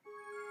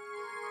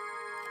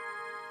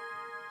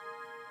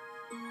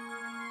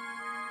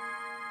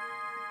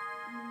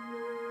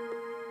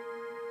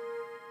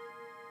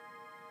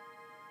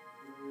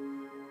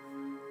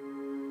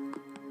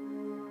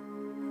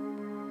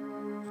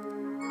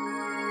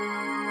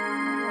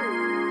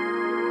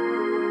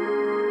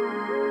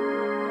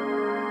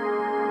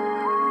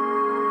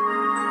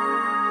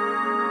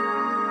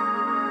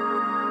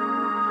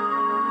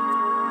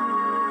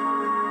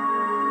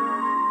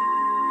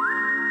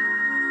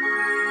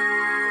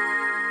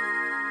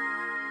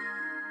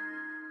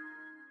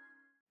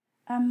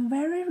 I'm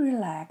very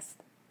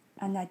relaxed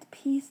and at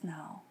peace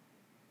now.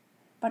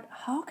 But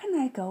how can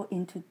I go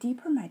into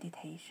deeper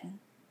meditation?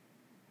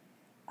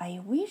 I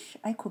wish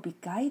I could be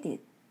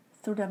guided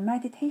through the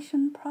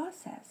meditation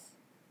process.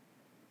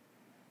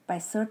 By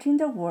searching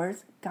the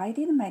words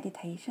guided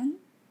meditation,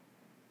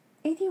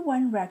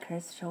 81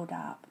 records showed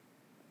up.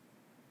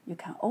 You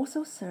can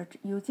also search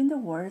using the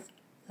words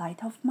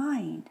light of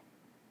mind.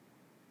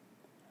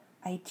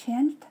 I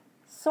changed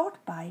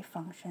sort by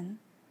function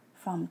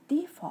from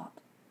default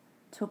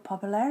to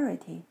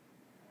popularity,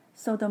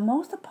 so the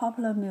most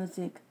popular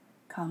music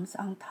comes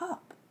on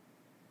top.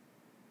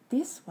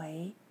 This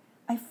way,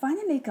 I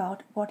finally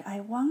got what I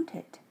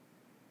wanted.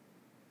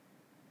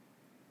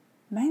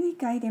 Many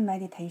guided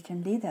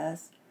meditation lead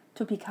us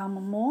to become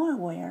more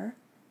aware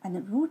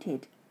and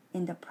rooted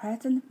in the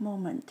present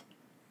moment,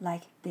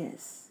 like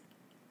this.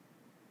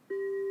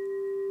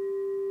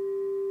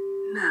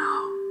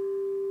 Now,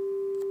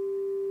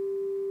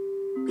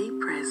 be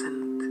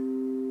present.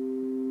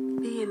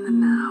 Be in the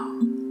now.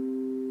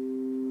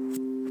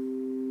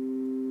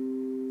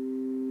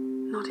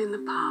 in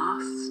the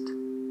past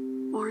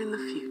or in the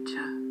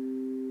future.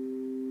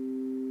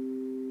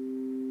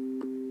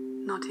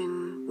 Not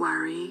in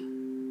worry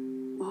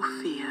or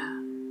fear.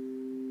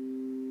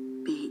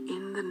 Be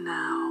in the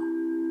now,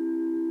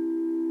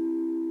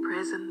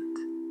 present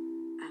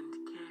and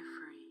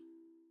carefree.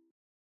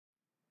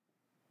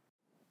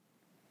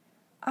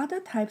 Other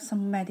types of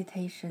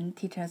meditation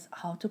teach us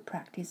how to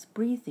practice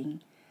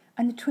breathing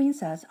and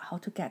trains us how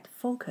to get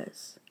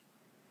focus.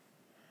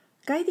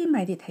 Guided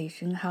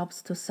meditation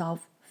helps to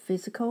solve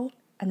physical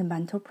and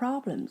mental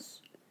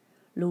problems,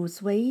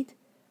 lose weight,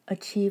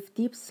 achieve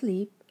deep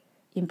sleep,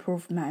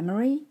 improve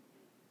memory,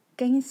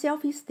 gain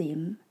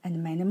self-esteem,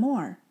 and many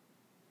more.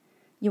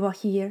 You will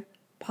hear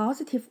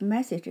positive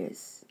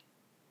messages.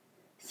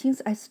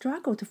 Since I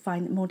struggle to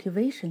find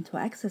motivation to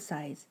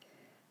exercise,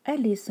 I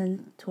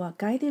listened to a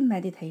guided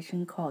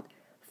meditation called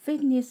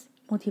Fitness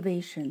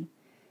Motivation,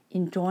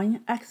 Enjoying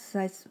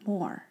Exercise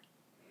More.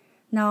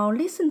 Now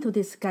listen to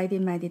this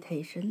guided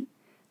meditation,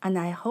 and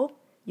I hope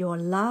you will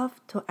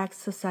love to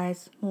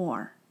exercise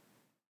more.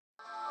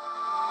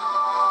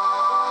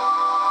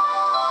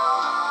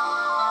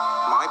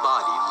 My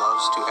body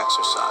loves to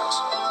exercise,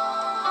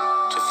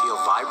 to feel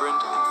vibrant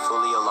and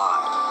fully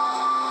alive.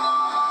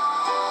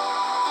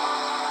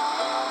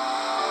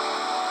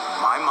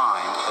 My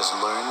mind has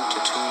learned to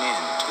tune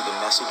in to the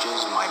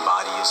messages my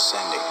body is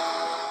sending.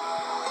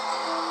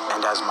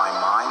 And as my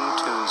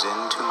mind tunes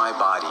into my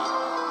body,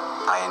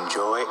 I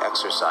enjoy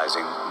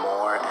exercising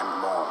more and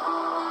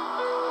more.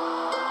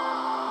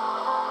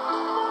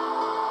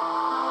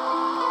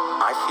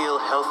 I feel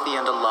healthy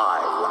and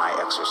alive when I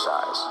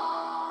exercise.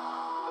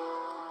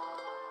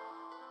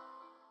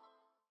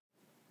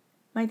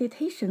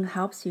 Meditation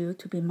helps you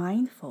to be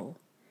mindful.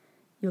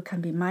 You can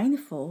be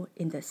mindful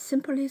in the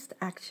simplest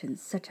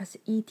actions such as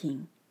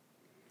eating.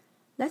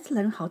 Let's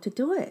learn how to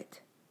do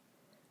it.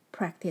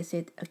 Practice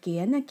it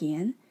again and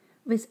again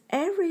with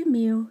every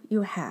meal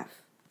you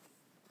have.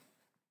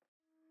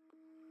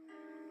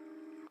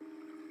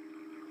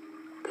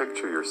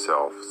 Picture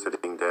yourself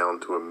sitting down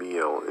to a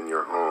meal in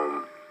your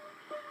home.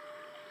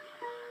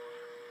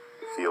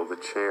 Feel the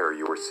chair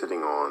you are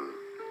sitting on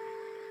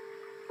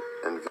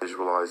and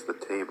visualize the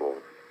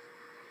table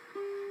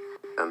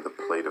and the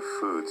plate of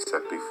food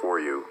set before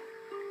you.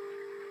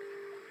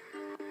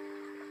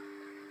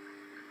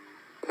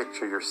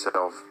 Picture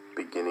yourself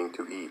beginning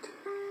to eat.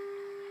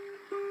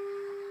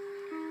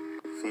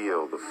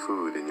 Feel the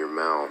food in your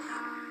mouth.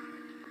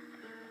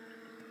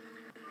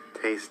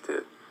 Taste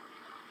it.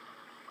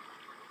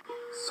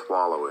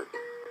 Swallow it.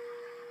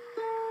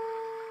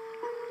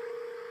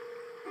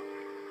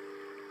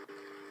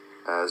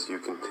 As you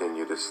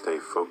continue to stay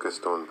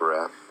focused on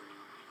breath,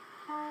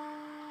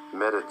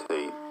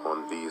 meditate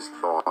on these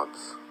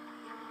thoughts.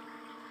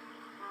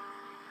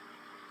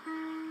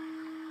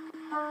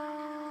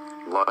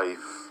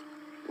 Life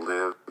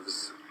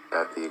lives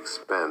at the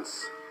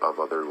expense of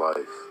other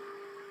life.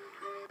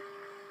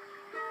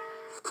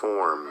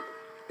 Form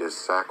is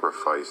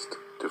sacrificed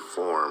to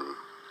form.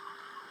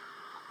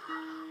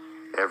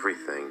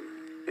 Everything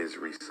is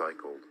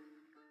recycled.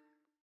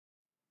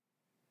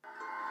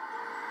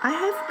 I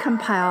have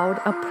compiled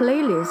a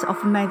playlist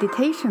of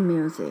meditation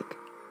music.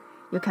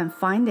 You can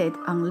find it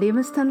on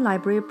Livingston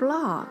Library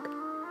blog.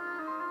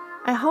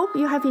 I hope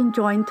you have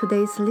enjoyed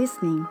today's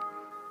listening.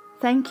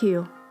 Thank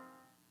you.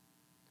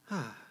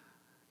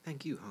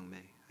 Thank you,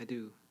 Hongmei. I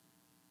do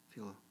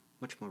feel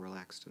much more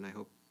relaxed, and I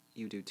hope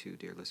you do too,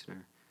 dear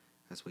listener,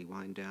 as we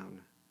wind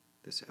down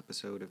this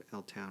episode of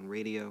L-Town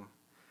Radio.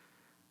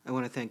 I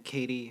want to thank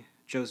Katie,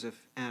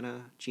 Joseph,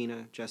 Anna,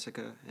 Gina,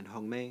 Jessica, and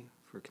Hongmei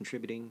for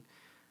contributing.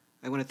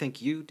 I want to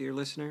thank you, dear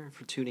listener,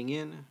 for tuning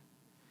in.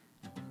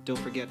 Don't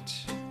forget,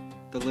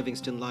 the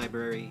Livingston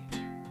Library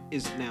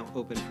is now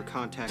open for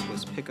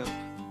contactless pickup.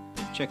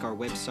 Check our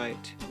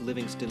website,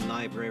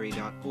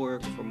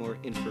 livingstonlibrary.org, for more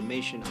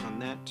information on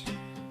that.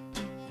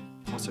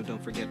 Also,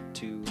 don't forget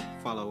to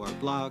follow our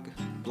blog,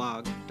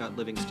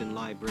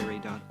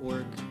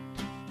 blog.livingstonlibrary.org,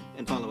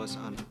 and follow us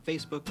on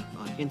Facebook,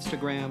 on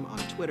Instagram, on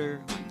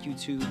Twitter, on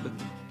YouTube.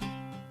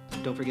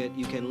 Don't forget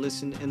you can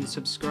listen and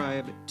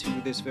subscribe to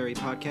this very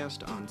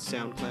podcast on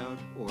SoundCloud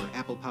or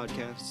Apple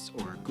Podcasts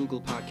or Google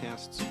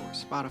Podcasts or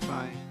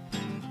Spotify.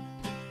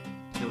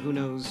 Now, who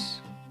knows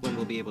when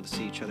we'll be able to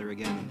see each other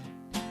again,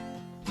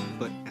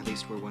 but at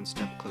least we're one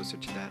step closer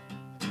to that.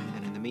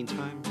 And in the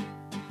meantime,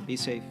 be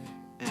safe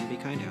and be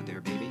kind out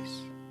there,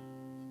 babies.